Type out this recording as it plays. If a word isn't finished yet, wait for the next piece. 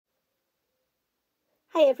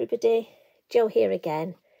Hi everybody, Jo here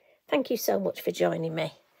again. Thank you so much for joining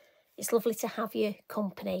me. It's lovely to have your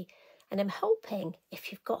company, and I'm hoping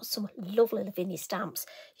if you've got some lovely Lavinia stamps,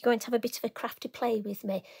 you're going to have a bit of a crafty play with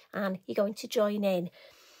me and you're going to join in.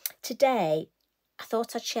 Today, I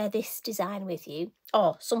thought I'd share this design with you,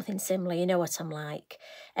 or something similar, you know what I'm like.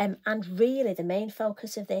 And really the main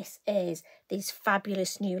focus of this is these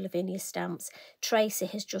fabulous new Lavinia stamps. Tracy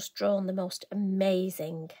has just drawn the most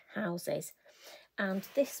amazing houses. And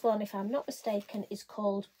this one, if I'm not mistaken, is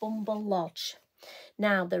called Bumble Lodge.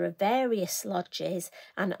 Now, there are various lodges,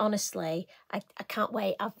 and honestly, I can't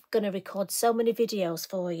wait. I'm going to record so many videos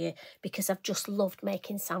for you because I've just loved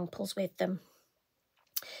making samples with them.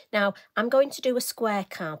 Now, I'm going to do a square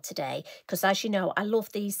card today because, as you know, I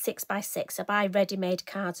love these 6x6. I buy ready-made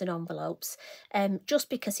cards and envelopes just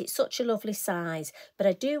because it's such a lovely size. But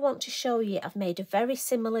I do want to show you I've made a very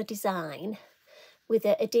similar design with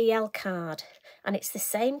a DL card, and it's the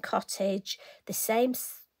same cottage, the same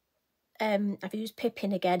I've used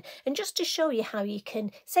Pipin again, and just to show you how you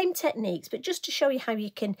can, same techniques, but just to show you how you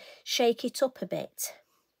can shake it up a bit.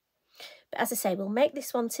 But as I say, we'll make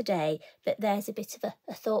this one today, but there's a bit of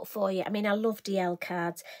a thought for you. I mean, I love DL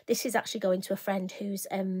cards. This is actually going to a friend who's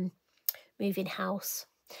moving house,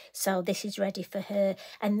 so this is ready for her,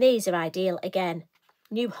 and these are ideal. Again,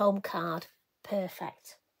 new home card,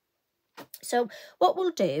 perfect. So what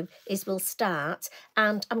we'll do is we'll start,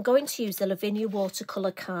 and I'm going to use the Lavinia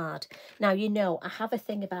watercolour card. Now, you know, I have a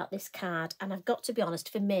thing about this card, and I've got to be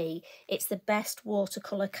honest, for me, it's the best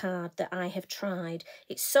watercolour card that I have tried.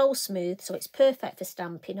 It's so smooth, so it's perfect for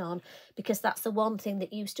stamping on, because that's the one thing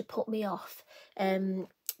that used to put me off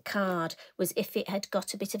card, was if it had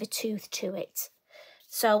got a bit of a tooth to it.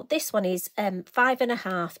 So this one is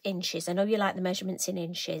 5.5 inches. I know you like the measurements in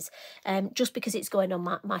inches, just because it's going on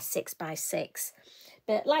my 6x6.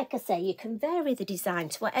 But like I say, you can vary the design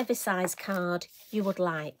to whatever size card you would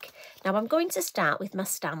like. Now I'm going to start with my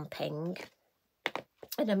stamping,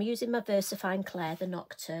 and I'm using my VersaFine Claire, the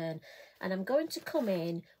Nocturne. And I'm going to come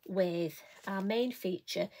in with our main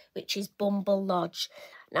feature, which is Bumble Lodge.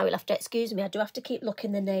 Now you'll have to excuse me, I do have to keep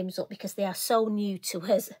looking the names up because they are so new to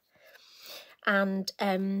us. And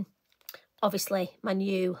obviously my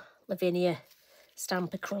new Lavinia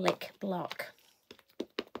stamp acrylic block.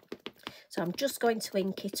 So I'm just going to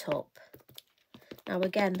ink it up. Now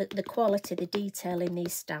again, the quality, the detail in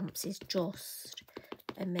these stamps is just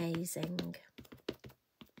amazing.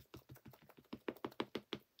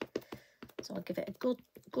 So I'll give it a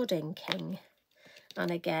good inking.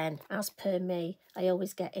 And again, as per me, I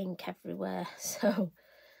always get ink everywhere. So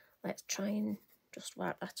let's try and just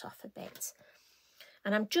wipe that off a bit.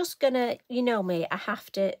 And I'm just going to, you know me, I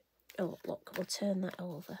have to, oh, look, we'll turn that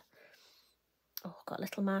over. Oh, got a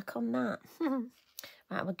little mark on that.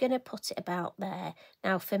 Right, we're going to put it about there.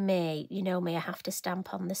 Now, for me, you know me, I have to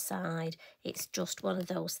stamp on the side. It's just one of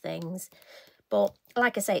those things. But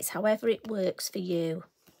like I say, it's however it works for you.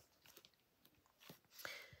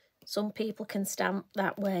 Some people can stamp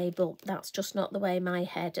that way, but that's just not the way my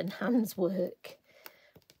head and hands work.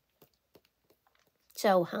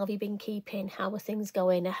 So, how have you been keeping? How are things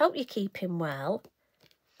going? I hope you're keeping well.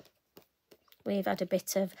 We've had a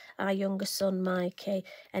bit of, our younger son, Mikey,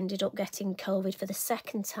 ended up getting COVID for the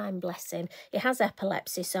second time, bless him. He has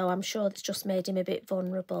epilepsy, so I'm sure it's just made him a bit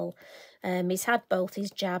vulnerable. He's had both his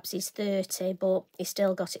jabs, he's 30, but he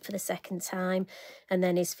still got it for the second time. And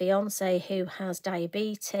then his fiancée, who has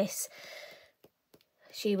diabetes,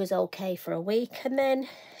 she was okay for a week, and then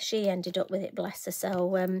she ended up with it, bless her.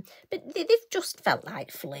 So, but they've just felt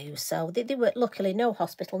like flu. So they were, luckily, no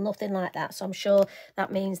hospital, nothing like that. So I'm sure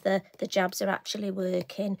that means the jabs are actually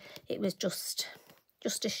working. It was just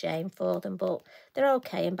a shame for them, but they're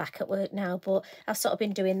okay and back at work now. But I've sort of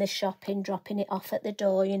been doing the shopping, dropping it off at the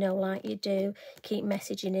door, you know, like you do. Keep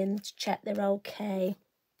messaging in to check they're okay.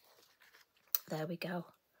 There we go.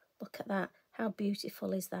 Look at that. How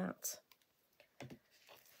beautiful is that?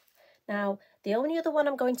 Now, the only other one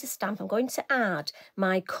I'm going to stamp, I'm going to add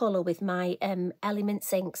my colour with my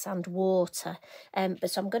Elements inks and water.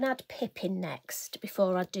 But so I'm going to add Pipin next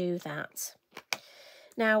before I do that.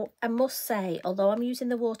 Now, I must say, although I'm using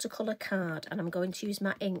the watercolour card and I'm going to use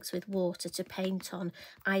my inks with water to paint on,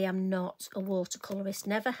 I am not a watercolourist,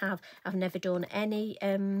 never have. I've never done any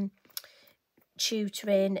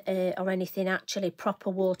tutoring or anything, actually proper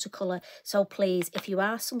watercolour. So please, if you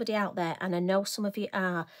are somebody out there, and I know some of you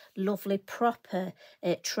are lovely proper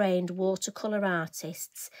trained watercolour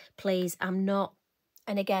artists, please, I'm not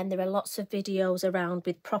And again, there are lots of videos around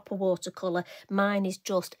with proper watercolour. Mine is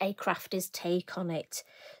just a crafter's take on it.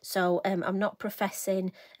 So I'm not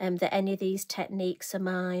professing that any of these techniques are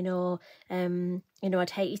mine, or, you know, I'd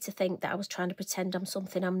hate you to think that I was trying to pretend I'm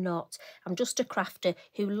something I'm not. I'm just a crafter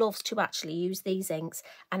who loves to actually use these inks.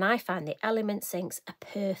 And I find the Elements inks are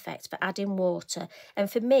perfect for adding water.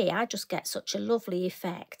 And for me, I just get such a lovely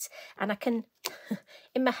effect. And I can,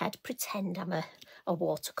 in my head, pretend I'm a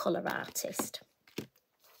watercolour artist.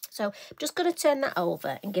 So I'm just going to turn that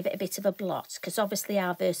over and give it a bit of a blot, because obviously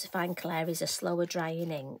our VersaFine Clair is a slower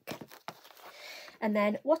drying ink. And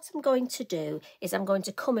then what I'm going to do is I'm going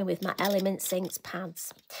to come in with my Elements inks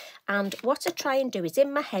pads. And what I try and do is,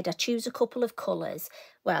 in my head, I choose a couple of colours.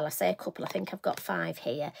 Well, I say a couple, I think I've got 5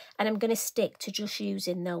 here. And I'm going to stick to just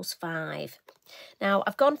using those 5. Now,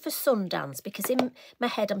 I've gone for Sundance because in my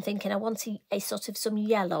head I'm thinking I want a sort of some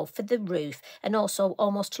yellow for the roof, and also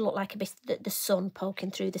almost to look like a bit of the sun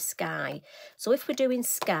poking through the sky. So if we're doing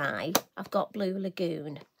sky, I've got Blue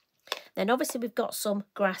Lagoon. Then obviously we've got some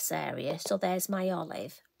grass area, so there's my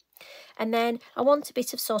olive. And then I want a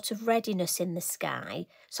bit of sort of reddiness in the sky,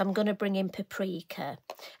 so I'm going to bring in Paprika.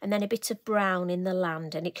 And then a bit of brown in the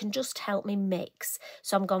land, and it can just help me mix.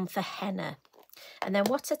 So I'm gone for Henna. And then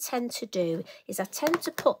what I tend to do is I tend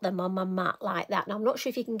to put them on my mat like that. Now, I'm not sure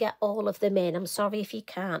if you can get all of them in. I'm sorry if you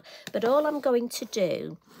can't. But all I'm going to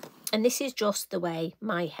do, and this is just the way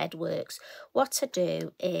my head works, what I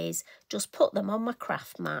do is just put them on my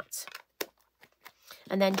craft mat.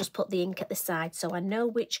 And then just put the ink at the side so I know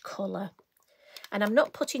which colour. And I'm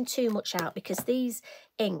not putting too much out because these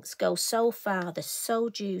inks go so far. They're so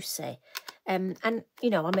juicy. And, you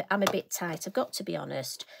know, I'm a bit tight. I've got to be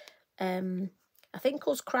honest. I think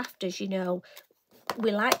us crafters, you know,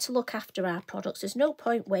 we like to look after our products. There's no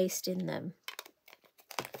point wasting them.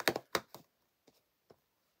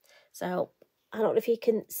 So I don't know if you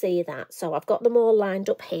can see that. So I've got them all lined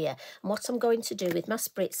up here. And what I'm going to do with my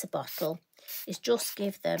spritzer bottle is just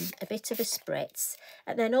give them a bit of a spritz.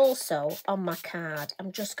 And then also on my card,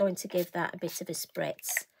 I'm just going to give that a bit of a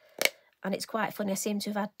spritz. And it's quite funny. I seem to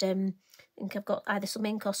have had, I think I've got either some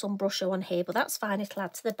ink or some brush on here, but that's fine. It'll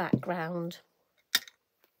add to the background.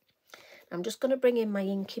 I'm just going to bring in my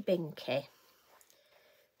Inky Binky,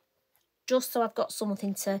 just so I've got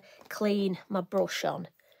something to clean my brush on.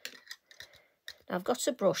 Now I've got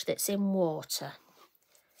a brush that's in water.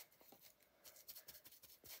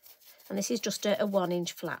 And this is just a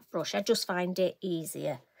 1-inch flat brush. I just find it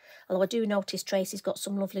easier. Although I do notice Tracy's got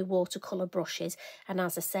some lovely watercolour brushes. And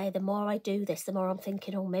as I say, the more I do this, the more I'm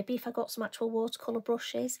thinking, oh, maybe if I got some actual watercolour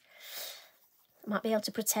brushes, I might be able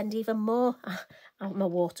to pretend even more I'm a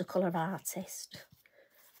watercolour artist.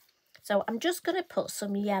 So I'm just going to put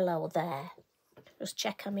some yellow there. Just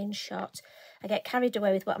check I'm in shot. I get carried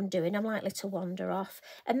away with what I'm doing. I'm likely to wander off.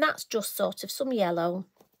 And that's just sort of some yellow,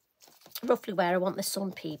 roughly where I want the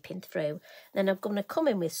sun peeping through. Then I'm going to come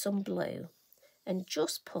in with some blue and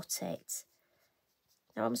just put it.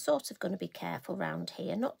 Now I'm sort of going to be careful round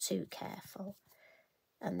here, not too careful.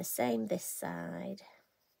 And the same this side.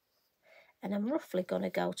 And I'm roughly going to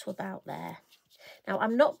go to about there. Now,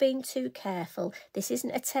 I'm not being too careful. This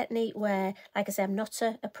isn't a technique where, like I say, I'm not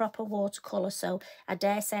a proper watercolour, so I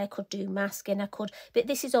dare say I could do masking, I could, but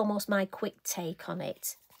this is almost my quick take on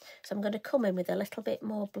it. So I'm going to come in with a little bit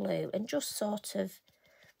more blue and just sort of,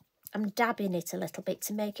 I'm dabbing it a little bit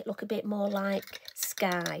to make it look a bit more like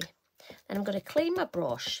sky. And I'm going to clean my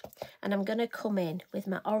brush and I'm going to come in with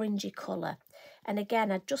my orangey colour. And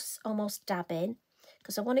again, I just almost dab in,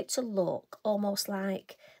 because I want it to look almost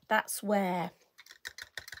like that's where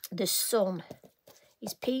the sun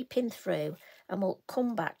is peeping through, and we'll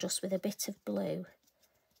come back just with a bit of blue.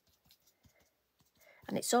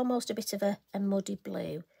 And it's almost a bit of a muddy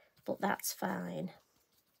blue, but that's fine.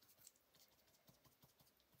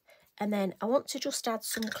 And then I want to just add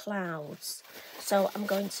some clouds. So I'm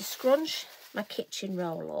going to scrunch my kitchen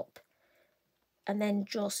roll up and then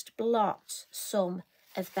just blot some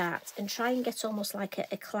of that and try and get almost like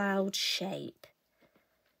a cloud shape,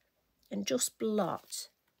 and just blot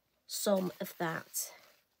some of that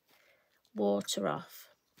water off.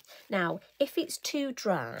 Now, if it's too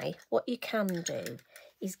dry, what you can do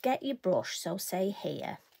is get your brush, so say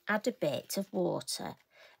here, add a bit of water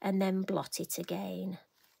and then blot it again.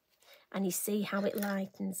 And you see how it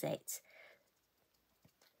lightens it.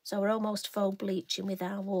 So we're almost faux bleaching with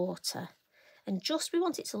our water. And just, we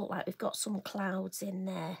want it to look like we've got some clouds in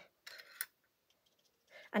there.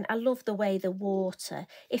 And I love the way the water,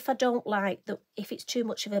 if I don't like, if it's too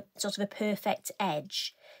much of a sort of a perfect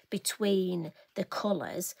edge between the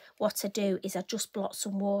colours, what I do is I just blot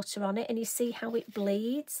some water on it, and you see how it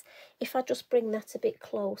bleeds? If I just bring that a bit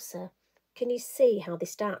closer, can you see how they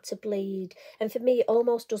start to bleed? And for me, it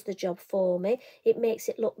almost does the job for me. It makes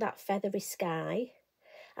it look that feathery sky.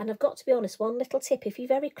 And I've got to be honest, one little tip, if you're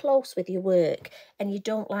very close with your work and you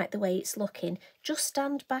don't like the way it's looking, just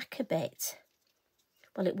stand back a bit.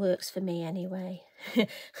 Well, it works for me anyway.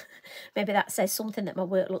 Maybe that says something, that my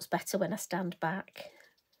work looks better when I stand back.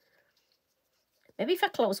 Maybe if I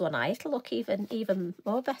close one eye, it'll look even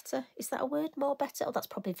more better. Is that a word, more better? Oh, that's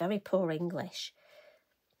probably very poor English.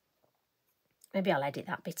 Maybe I'll edit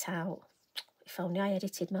that bit out. If only I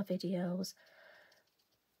edited my videos.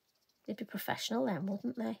 They'd be professional then,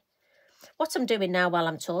 wouldn't they? What I'm doing now while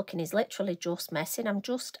I'm talking is literally just messing. I'm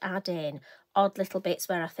just adding odd little bits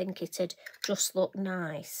where I think it'd just look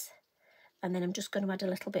nice. And then I'm just going to add a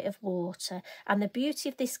little bit of water. And the beauty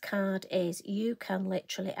of this card is you can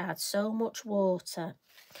literally add so much water.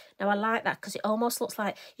 Now, I like that because it almost looks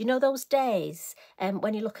like, you know those days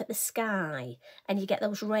when you look at the sky and you get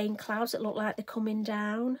those rain clouds that look like they're coming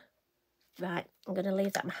down? Right, I'm going to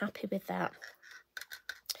leave that. I'm happy with that.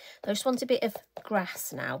 I just want a bit of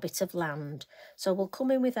grass now, a bit of land. So we'll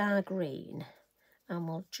come in with our green and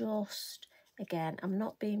we'll just, again, I'm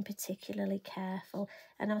not being particularly careful,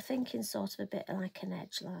 and I'm thinking sort of a bit like an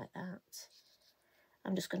edge like that.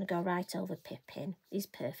 I'm just going to go right over Pipin. He's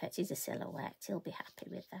perfect. He's a silhouette. He'll be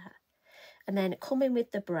happy with that. And then come in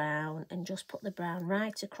with the brown and just put the brown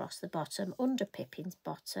right across the bottom, under Pipin's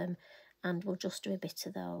bottom, and we'll just do a bit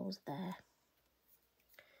of those there.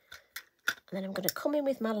 And then I'm going to come in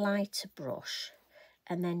with my lighter brush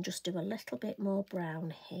and then just do a little bit more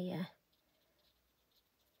brown here.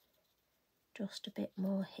 Just a bit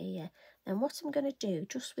more here. Then what I'm going to do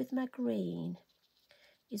just with my green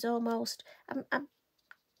is almost, I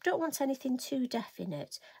don't want anything too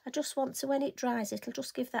definite. I just want to, when it dries, it'll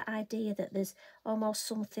just give that idea that there's almost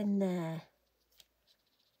something there.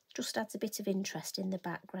 Just adds a bit of interest in the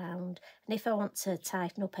background. And if I want to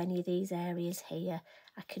tighten up any of these areas here,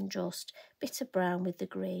 I can just bit of brown with the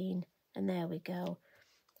green, and there we go.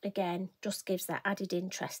 Again, just gives that added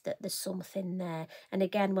interest that there's something there. And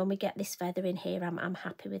again, when we get this feather in here, I'm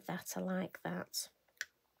happy with that. I like that.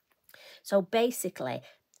 So basically,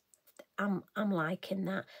 I'm liking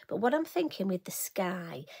that. But what I'm thinking with the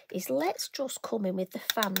sky is let's just come in with the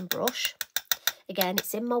fan brush. Again,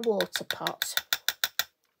 it's in my water pot.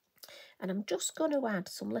 And I'm just going to add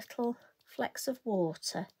some little flecks of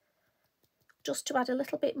water just to add a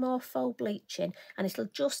little bit more faux bleaching, and it'll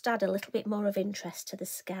just add a little bit more of interest to the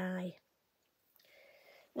sky.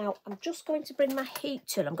 Now, I'm just going to bring my heat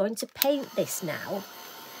tool. I'm going to paint this now,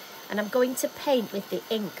 and I'm going to paint with the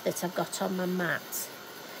ink that I've got on my mat.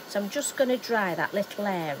 So I'm just going to dry that little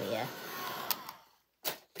area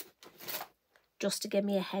just to give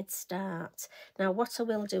me a head start. Now, what I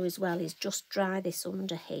will do as well is just dry this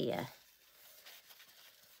under here,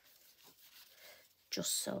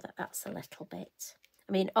 just so that that's a little bit.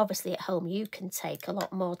 I mean, obviously at home you can take a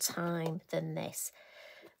lot more time than this.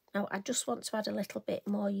 Now, I just want to add a little bit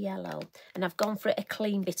more yellow, and I've gone for a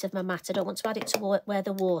clean bit of my mat. I don't want to add it to where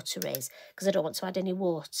the water is, because I don't want to add any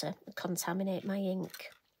water and contaminate my ink.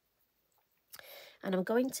 And I'm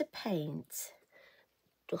going to paint,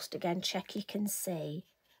 just again, check you can see.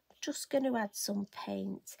 I'm just going to add some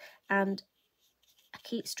paint, and I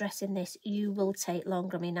keep stressing this, you will take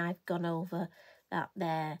longer. I mean, I've gone over that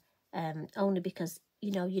there, only because,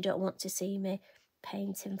 you know, you don't want to see me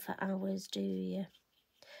painting for hours, do you?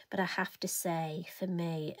 But I have to say, for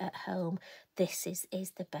me at home, this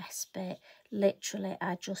is the best bit. Literally,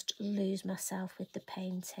 I just lose myself with the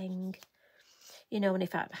painting. You know, and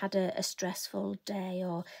if I've had a stressful day,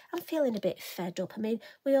 or I'm feeling a bit fed up. I mean,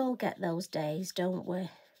 we all get those days, don't we? I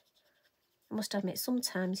must admit,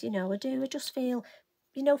 sometimes, you know, I do. I just feel,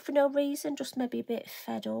 you know, for no reason, just maybe a bit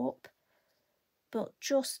fed up. But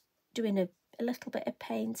just doing a little bit of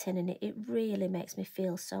painting, and it really makes me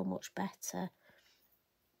feel so much better.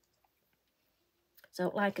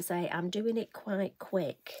 So, like I say, I'm doing it quite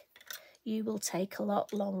quick. You will take a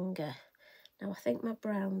lot longer. Now, I think my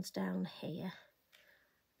brown's down here.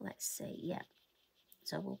 Let's see, yeah.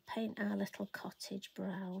 So we'll paint our little cottage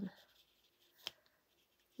brown.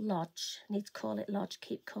 Lodge. I need to call it Lodge,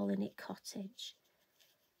 keep calling it Cottage.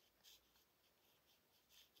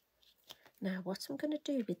 Now, what I'm going to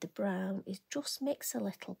do with the brown is just mix a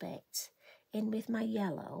little bit in with my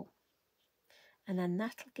yellow, and then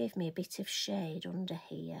that'll give me a bit of shade under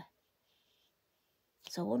here.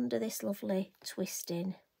 So under this lovely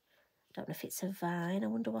twisting Don't know if it's a vine. I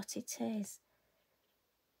wonder what it is.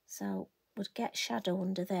 So we'd get shadow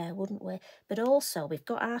under there, wouldn't we? But also we've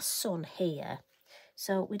got our sun here.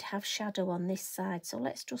 So we'd have shadow on this side. So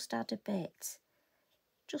let's just add a bit.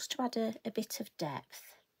 Just to add a bit of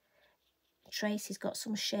depth. Tracy's got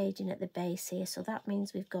some shading at the base here. So that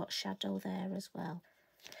means we've got shadow there as well.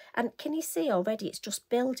 And can you see already it's just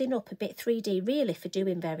building up a bit 3D really for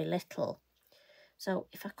doing very little. So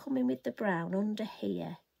if I come in with the brown under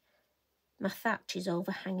here, my thatch is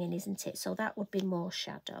overhanging, isn't it? So that would be more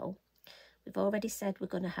shadow. We've already said we're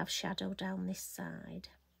going to have shadow down this side.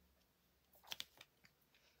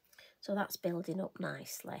 So that's building up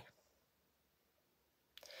nicely.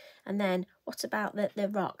 And then what about the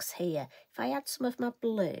rocks here? If I add some of my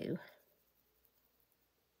blue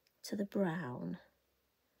to the brown,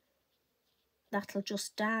 that'll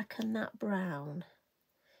just darken that brown,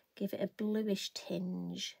 give it a bluish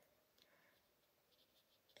tinge,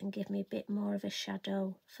 and give me a bit more of a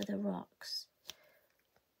shadow for the rocks.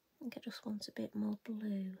 I think I just want a bit more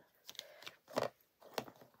blue.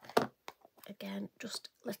 Again, just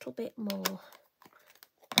a little bit more.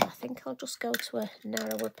 I think I'll just go to a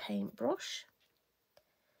narrower paintbrush.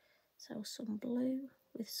 So some blue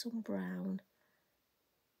with some brown.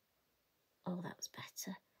 Oh, that's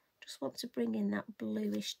better. Just want to bring in that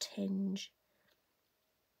bluish tinge.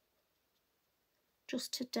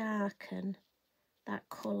 Just to darken that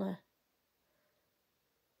colour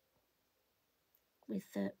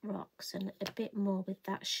with the rocks, and a bit more with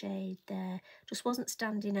that shade there. Just wasn't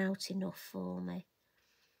standing out enough for me.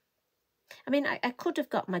 I mean, I could have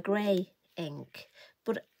got my grey ink,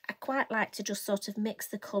 but I quite like to just sort of mix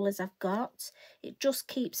the colours I've got. It just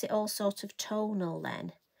keeps it all sort of tonal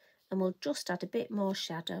then. And we'll just add a bit more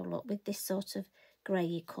shadow. Look, with this sort of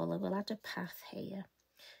greyy colour, we'll add a path here.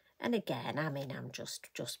 And again, I mean, I'm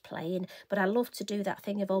just playing, but I love to do that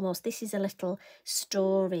thing of almost, this is a little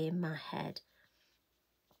story in my head.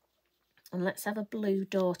 And let's have a blue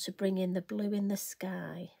door to bring in the blue in the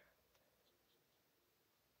sky.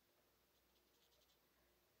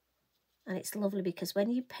 And it's lovely because when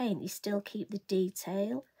you paint, you still keep the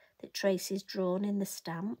detail that Tracy's drawn in the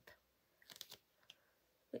stamp,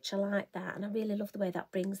 which I like that. And I really love the way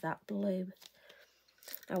that brings that blue.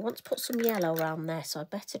 I want to put some yellow around there, so I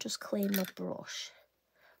better just clean my brush.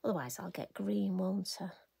 Otherwise, I'll get green, won't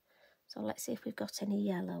I? So let's see if we've got any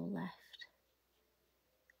yellow left.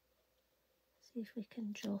 See if we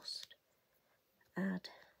can just add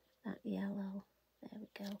that yellow. There we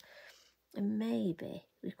go. And maybe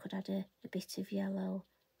we could add a bit of yellow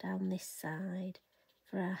down this side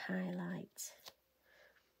for our highlight.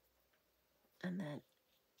 And then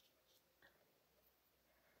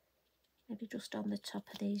maybe just on the top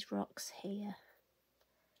of these rocks here,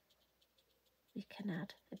 we can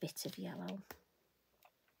add a bit of yellow.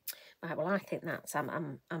 Right, well, I think that's,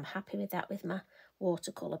 I'm happy with that with my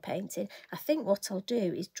watercolour painting. I think what I'll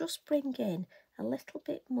do is just bring in a little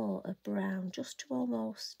bit more of brown, just to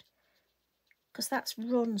almost, because that's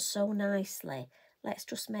run so nicely. Let's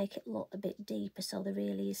just make it look a bit deeper so there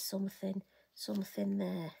really is something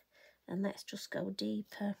there. And let's just go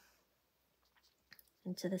deeper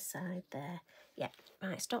into the side there. Yeah,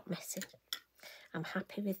 right, stop messing. I'm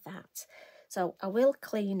happy with that. So I will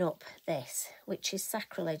clean up this, which is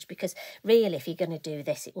sacrilege, because really if you're going to do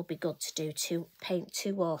this, it would be good to paint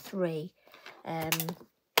 2 or 3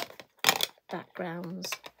 backgrounds.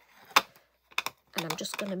 And I'm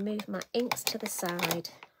just going to move my inks to the side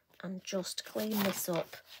and just clean this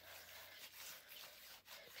up.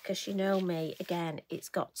 Because you know me, again, it's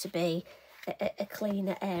got to be a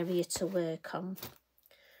cleaner area to work on.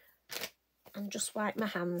 And just wipe my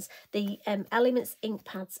hands. The Elements ink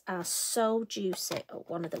pads are so juicy. Oh,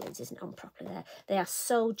 one of the lids isn't on properly there. They are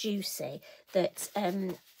so juicy that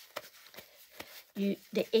the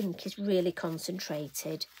ink is really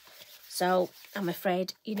concentrated. So I'm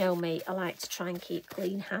afraid, you know me, I like to try and keep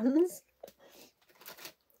clean hands.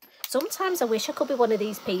 Sometimes I wish I could be one of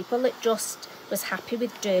these people that just was happy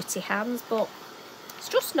with dirty hands, but it's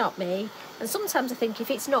just not me. And sometimes I think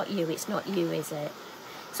if it's not you, is it?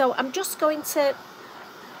 So I'm just going to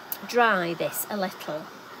dry this a little.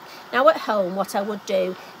 Now at home, what I would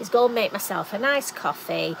do is go and make myself a nice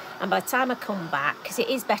coffee, and by the time I come back, because it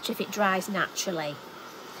is better if it dries naturally.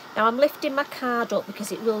 Now I'm lifting my card up because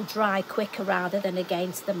it will dry quicker rather than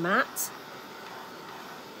against the mat.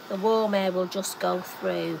 The warm air will just go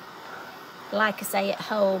through. Like I say, at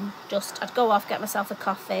home, I'd go off, get myself a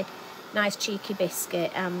coffee, nice cheeky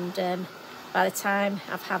biscuit, and by the time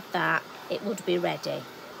I've had that, it would be ready.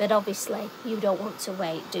 But obviously, you don't want to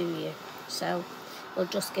wait, do you? So we'll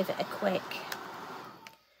just give it a quick.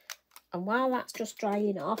 And while that's just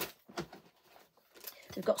drying off,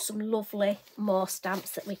 They've got some lovely more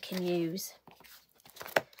stamps that we can use.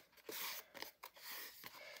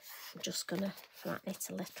 I'm just going to flatten it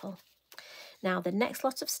a little. Now, the next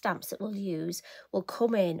lot of stamps that we'll use will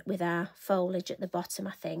come in with our foliage at the bottom,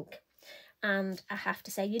 I think. And I have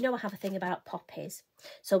to say, you know I have a thing about poppies.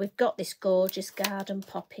 So we've got this gorgeous garden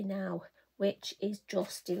poppy now, which is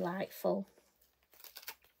just delightful.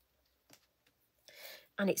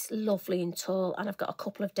 And it's lovely and tall. And I've got a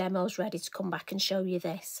couple of demos ready to come back and show you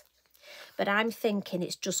this. But I'm thinking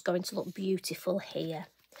it's just going to look beautiful here.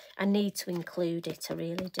 I need to include it, I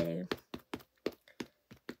really do.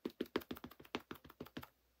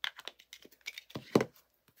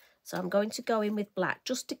 So I'm going to go in with black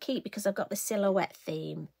just to keep, because I've got the silhouette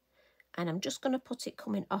theme. And I'm just going to put it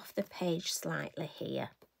coming off the page slightly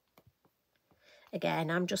here. Again,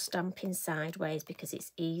 I'm just stamping sideways because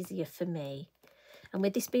it's easier for me. And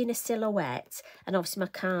with this being a silhouette, and obviously my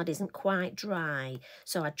card isn't quite dry,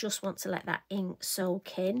 so I just want to let that ink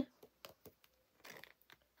soak in.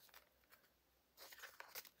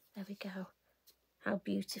 There we go. How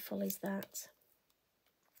beautiful is that?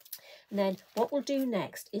 And then what we'll do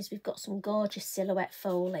next is we've got some gorgeous silhouette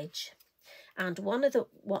foliage. And one of the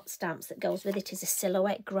stamps that goes with it is a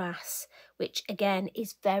silhouette grass, which again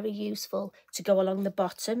is very useful to go along the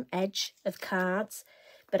bottom edge of cards.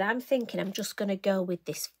 But I'm thinking I'm just going to go with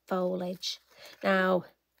this foliage. Now,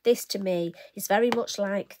 this to me is very much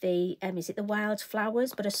like the, is it the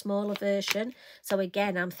wildflowers, but a smaller version. So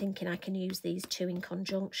again, I'm thinking I can use these two in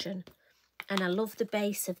conjunction. And I love the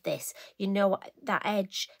base of this. You know, that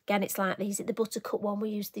edge, again, it's like these, the buttercup one we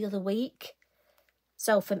used the other week.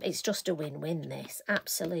 So it's just a win-win, this.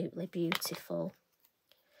 Absolutely beautiful.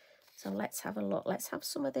 So let's have a look. Let's have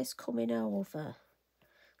some of this coming over.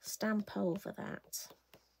 Stamp over that.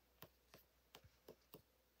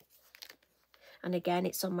 And again,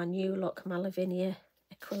 it's on my new look, my Lavinia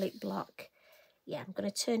acrylic block. Yeah, I'm going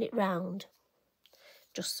to turn it round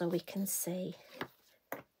just so we can see.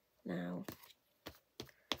 Now,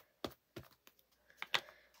 I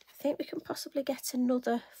think we can possibly get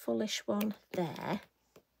another fullish one there.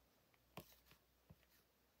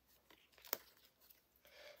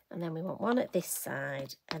 And then we want one at this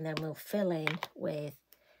side, and then we'll fill in with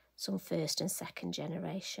some first and second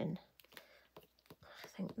generation. I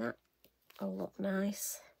think that will look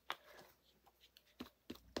nice.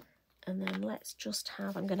 And then let's just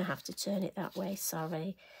have, I'm going to have to turn it that way,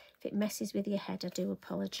 sorry. If it messes with your head, I do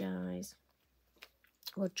apologise.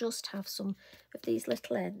 We'll just have some of these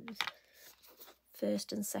little ends.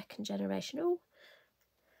 First and second generation. Oh,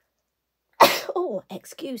 oh,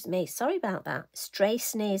 excuse me. Sorry about that. Stray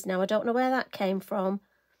sneeze. Now, I don't know where that came from.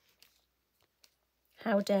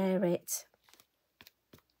 How dare it?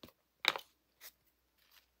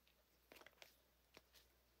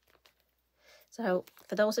 So,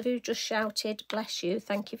 for those of you who just shouted, bless you,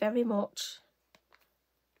 thank you very much.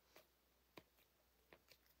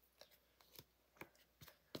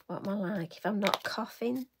 What am I like? If I'm not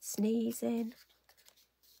coughing, sneezing.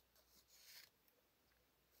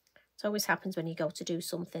 It always happens when you go to do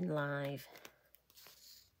something live.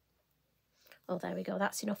 Oh, there we go.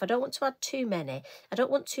 That's enough. I don't want to add too many. I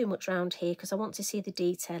don't want too much around here because I want to see the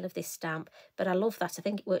detail of this stamp. But I love that. I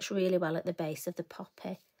think it works really well at the base of the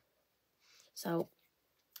poppy. So,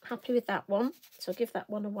 happy with that one. So, give that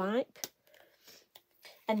one a wipe.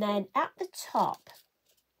 And then at the top,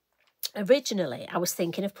 originally, I was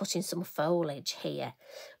thinking of putting some foliage here.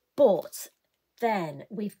 But then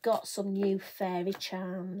we've got some new fairy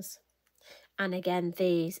charms. And again,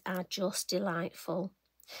 these are just delightful.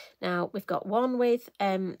 Now, we've got one with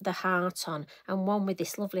the heart on and one with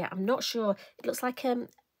this lovely, I'm not sure, it looks like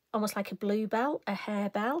almost like a bluebell, a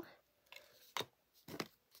harebell.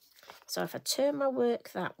 So if I turn my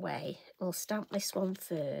work that way, we'll stamp this one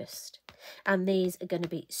first. And these are going to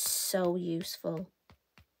be so useful.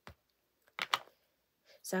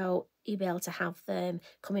 So you'll be able to have them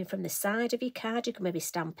coming from the side of your card. You can maybe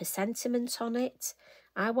stamp a sentiment on it.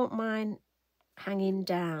 I want mine hanging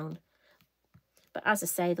down. But as I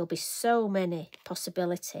say, there'll be so many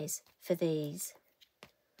possibilities for these.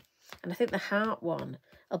 And I think the heart one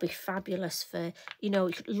will be fabulous for, you know,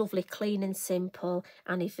 lovely, clean and simple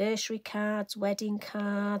anniversary cards, wedding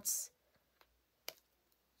cards.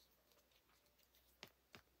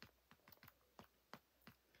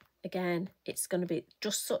 Again, it's going to be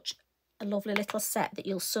just such a lovely little set that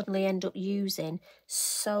you'll suddenly end up using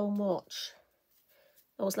so much.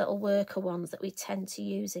 Those little worker ones that we tend to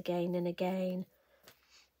use again and again.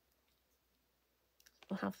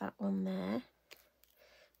 We'll have that one there.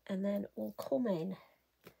 And then we'll come in.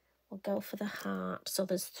 We'll go for the heart. So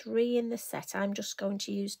there's 3 in the set. I'm just going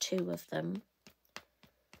to use 2 of them.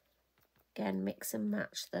 Again, mix and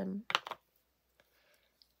match them.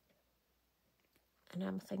 And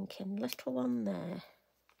I'm thinking, little one there.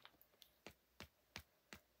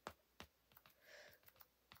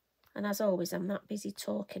 And as always, I'm that busy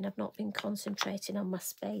talking, I've not been concentrating on my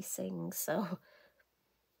spacing, so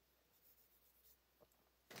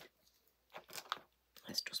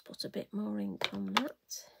let's just put a bit more ink on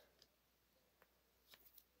that.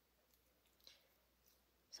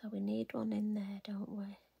 So we need one in there, don't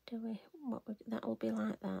we? Do we? That'll be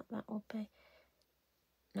like that. That will be.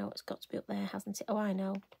 No, it's got to be up there, hasn't it? Oh, I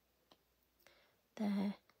know.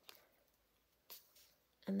 There.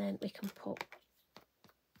 And then we can put.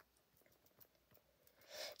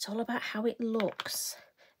 It's all about how it looks.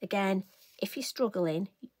 Again, if you're struggling,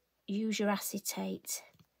 use your acetate.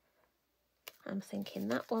 I'm thinking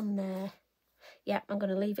that one there. Yeah, I'm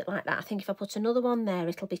going to leave it like that. I think if I put another one there,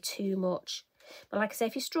 it'll be too much. But like I say,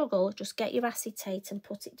 if you struggle, just get your acetate and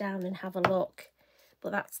put it down and have a look.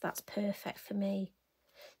 But that's perfect for me.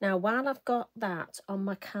 Now, while I've got that on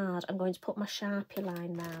my card, I'm going to put my Sharpie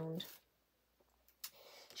line round.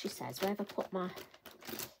 She says, where have I put my...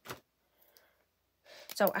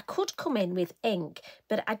 So I could come in with ink,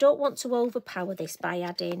 but I don't want to overpower this by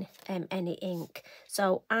adding any ink.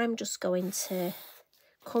 So I'm just going to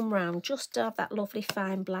come round just to have that lovely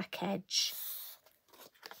fine black edge.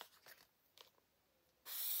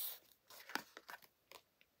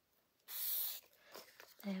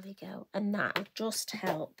 There we go. And that'll just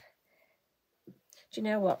help. Do you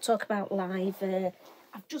know what? Talk about live.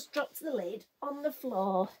 I've just dropped the lid on the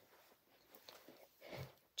floor.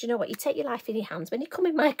 Do you know what? You take your life in your hands when you come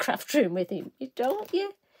in my craft room with you, don't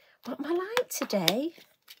you? What am I like today?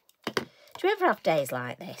 Do you ever have days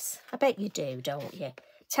like this? I bet you do, don't you?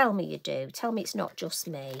 Tell me you do. Tell me it's not just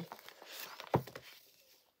me.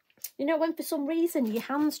 You know, when for some reason your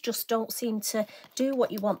hands just don't seem to do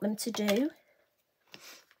what you want them to do.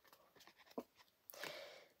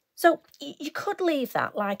 So you could leave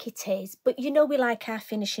that like it is, but you know we like our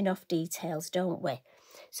finishing off details, don't we?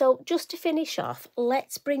 So just to finish off,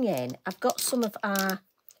 let's bring in, I've got some of our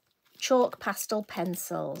chalk pastel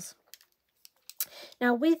pencils.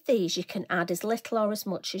 Now with these you can add as little or as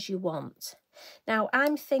much as you want. Now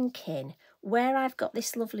I'm thinking where I've got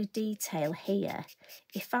this lovely detail here,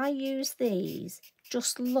 if I use these,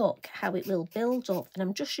 just look how it will build up, and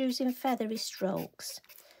I'm just using feathery strokes.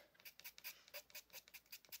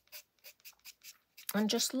 And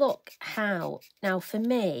just look how, now for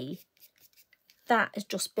me, that has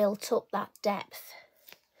just built up that depth.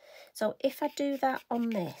 So if I do that on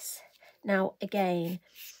this, now again,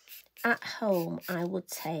 at home I would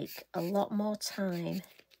take a lot more time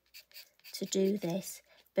to do this.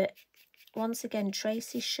 But once again,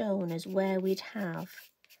 Tracy's shown us where we'd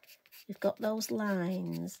we've got those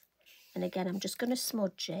lines. And again, I'm just going to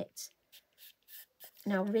smudge it.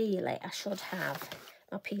 Now really, I should have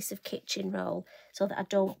my piece of kitchen roll so that I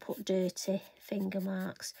don't put dirty finger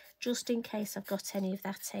marks, just in case I've got any of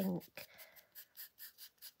that ink.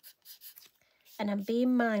 And I'm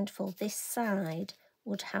being mindful this side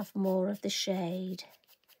would have more of the shade,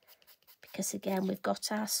 because again we've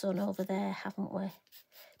got our sun over there, haven't we?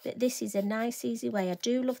 But this is a nice easy way. I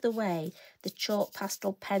do love the way the chalk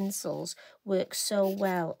pastel pencils work so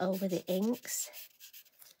well over the inks.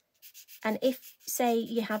 And if, say,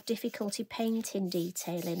 you have difficulty painting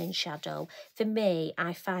detailing in shadow, for me,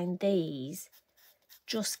 I find these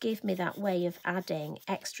just give me that way of adding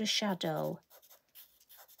extra shadow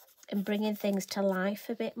and bringing things to life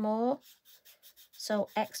a bit more. So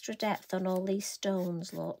extra depth on all these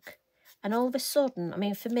stones, look. And all of a sudden, I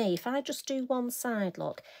mean, for me, if I just do one side,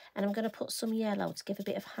 look, and I'm going to put some yellow to give a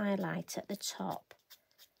bit of highlight at the top.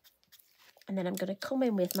 And then I'm going to come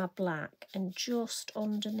in with my black and just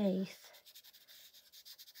underneath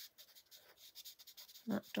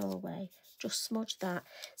that doorway, just smudge that.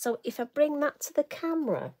 So if I bring that to the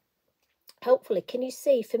camera, hopefully, can you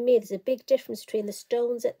see, for me there's a big difference between the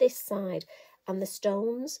stones at this side and the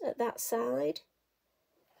stones at that side.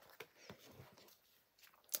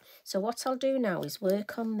 So what I'll do now is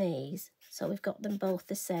work on these, so we've got them both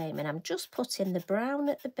the same, and I'm just putting the brown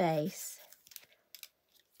at the base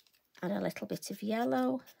and a little bit of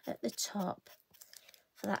yellow at the top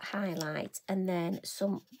for that highlight, and then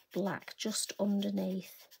some black just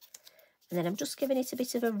underneath. And then I'm just giving it a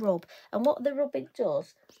bit of a rub. And what the rubbing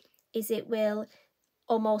does is it will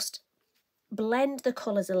almost blend the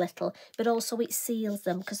colours a little, but also it seals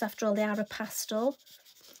them, because after all they are a pastel,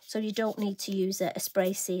 so you don't need to use a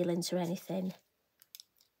spray sealant or anything.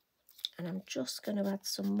 And I'm just going to add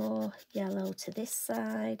some more yellow to this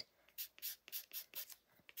side,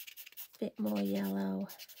 bit more yellow.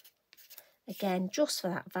 Again, just for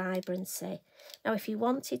that vibrancy. Now, if you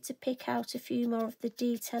wanted to pick out a few more of the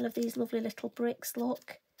detail of these lovely little bricks,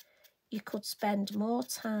 look, you could spend more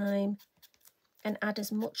time and add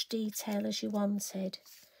as much detail as you wanted.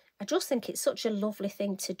 I just think it's such a lovely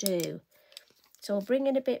thing to do. So we'll bring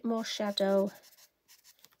in a bit more shadow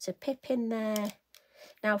to Pipin there.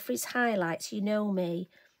 Now for his highlights, you know me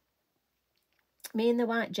and the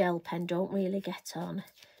white gel pen don't really get on.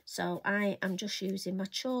 So I am just using my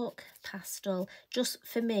chalk pastel. Just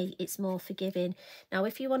for me, it's more forgiving. Now,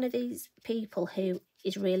 if you're one of these people who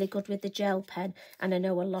is really good with the gel pen, and I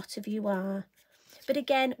know a lot of you are, but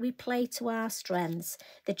again, we play to our strengths.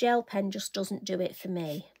 The gel pen just doesn't do it for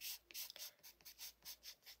me.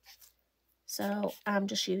 So I'm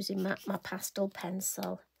just using my pastel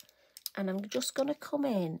pencil, and I'm just going to come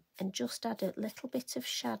in and just add a little bit of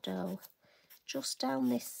shadow just down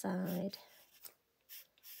this side.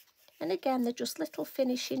 And again, they're just little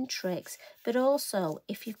finishing tricks, but also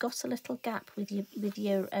if you've got a little gap with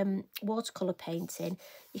your watercolour painting,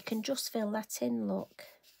 you can just fill that in, look.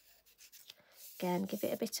 Again, give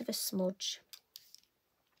it a bit of a smudge.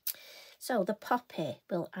 So the poppy,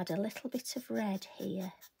 will add a little bit of red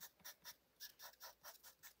here.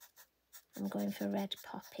 I'm going for red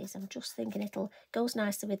poppies. I'm just thinking it'll goes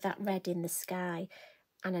nicely with that red in the sky.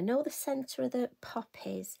 And I know the centre of the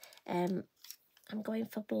poppies, I'm going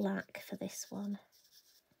for black for this one.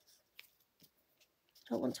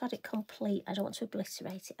 I don't want to add it complete. I don't want to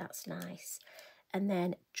obliterate it. That's nice. And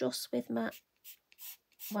then just with my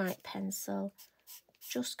white pencil,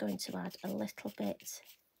 just going to add a little bit.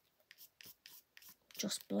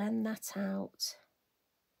 Just blend that out.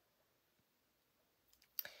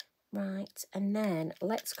 Right, and then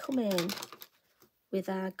let's come in with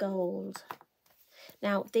our gold.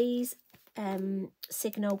 Now, these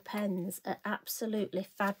Signo pens are absolutely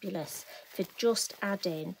fabulous for just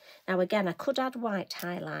adding. Now, again, I could add white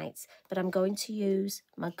highlights, but I'm going to use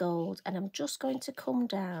my gold, and I'm just going to come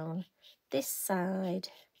down this side.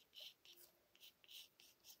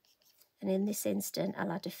 And in this instant,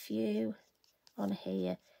 I'll add a few on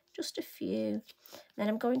here, just a few. Then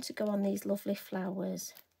I'm going to go on these lovely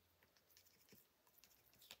flowers.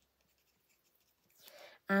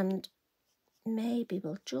 And maybe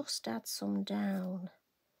we'll just add some down.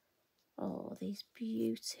 Oh, these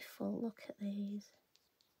beautiful, look at these.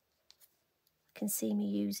 I can see me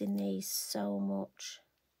using these so much.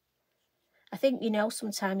 I think, you know,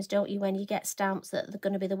 sometimes, don't you, when you get stamps that they're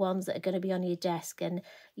going to be the ones that are going to be on your desk and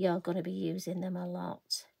you're going to be using them a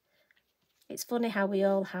lot. It's funny how we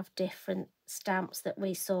all have different stamps that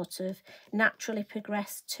we sort of naturally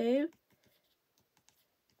progress to.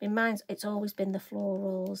 In mine, it's always been the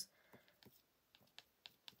florals.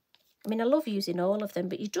 I mean, I love using all of them,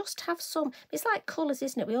 but you just have some. It's like colours,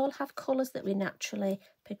 isn't it? We all have colours that we naturally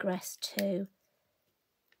progress to.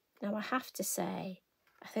 Now, I have to say,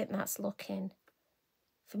 I think that's looking,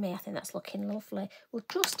 for me, I think that's looking lovely. We'll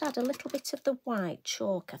just add a little bit of the white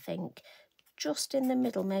chalk, I think, just in the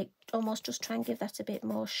middle, almost just try and give that a bit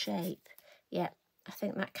more shape. Yeah, I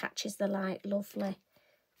think that catches the light lovely.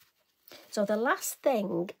 So the last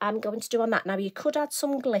thing I'm going to do on that, now you could add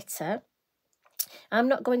some glitter. I'm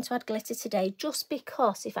not going to add glitter today just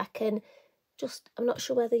because if I can I'm not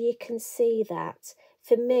sure whether you can see that.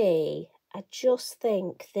 For me, I just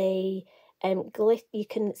think the glitter, you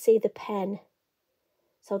can see the pen.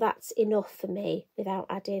 So that's enough for me without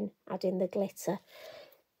adding the glitter.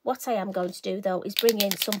 What I am going to do though is bring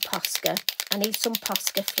in some posca. I need some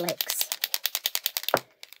posca flicks.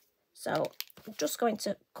 So I'm just going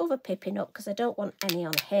to cover Pipin up because I don't want any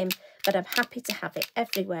on him, but I'm happy to have it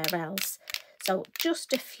everywhere else. So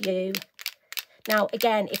just a few. Now,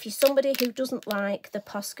 again, if you're somebody who doesn't like the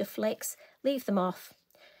posca flicks, leave them off.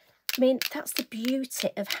 I mean, that's the beauty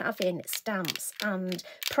of having stamps and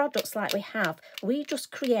products like we have. We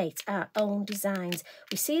just create our own designs.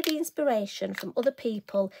 We see the inspiration from other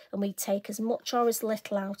people and we take as much or as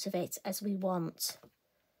little out of it as we want.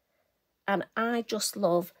 And I just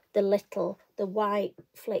love the white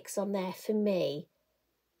flicks on there. For me,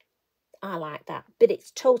 I like that, but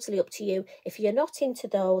it's totally up to you. If you're not into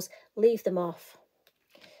those, leave them off.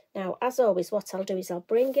 Now, as always, what I'll do is I'll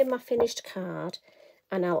bring in my finished card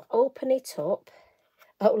and I'll open it up.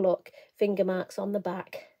 Oh, look, finger marks on the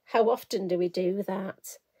back. How often do we do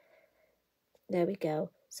that? There we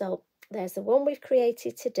go. So there's the one we've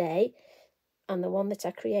created today and the one that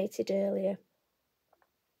I created earlier.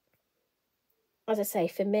 As I say,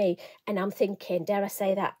 for me, and I'm thinking, dare I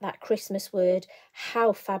say that Christmas word,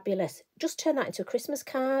 how fabulous. Just turn that into a Christmas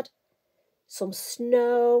card. Some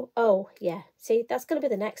snow. Oh, yeah. See, that's going to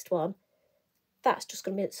be the next one. That's just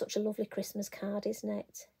going to be such a lovely Christmas card, isn't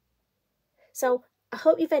it? So I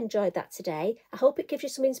hope you've enjoyed that today. I hope it gives you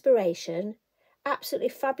some inspiration. Absolutely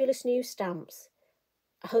fabulous new stamps.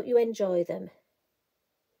 I hope you enjoy them.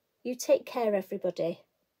 You take care, everybody.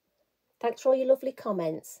 Thanks for all your lovely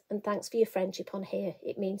comments, and thanks for your friendship on here.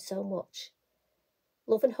 It means so much.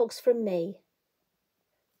 Love and hugs from me.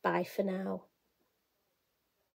 Bye for now.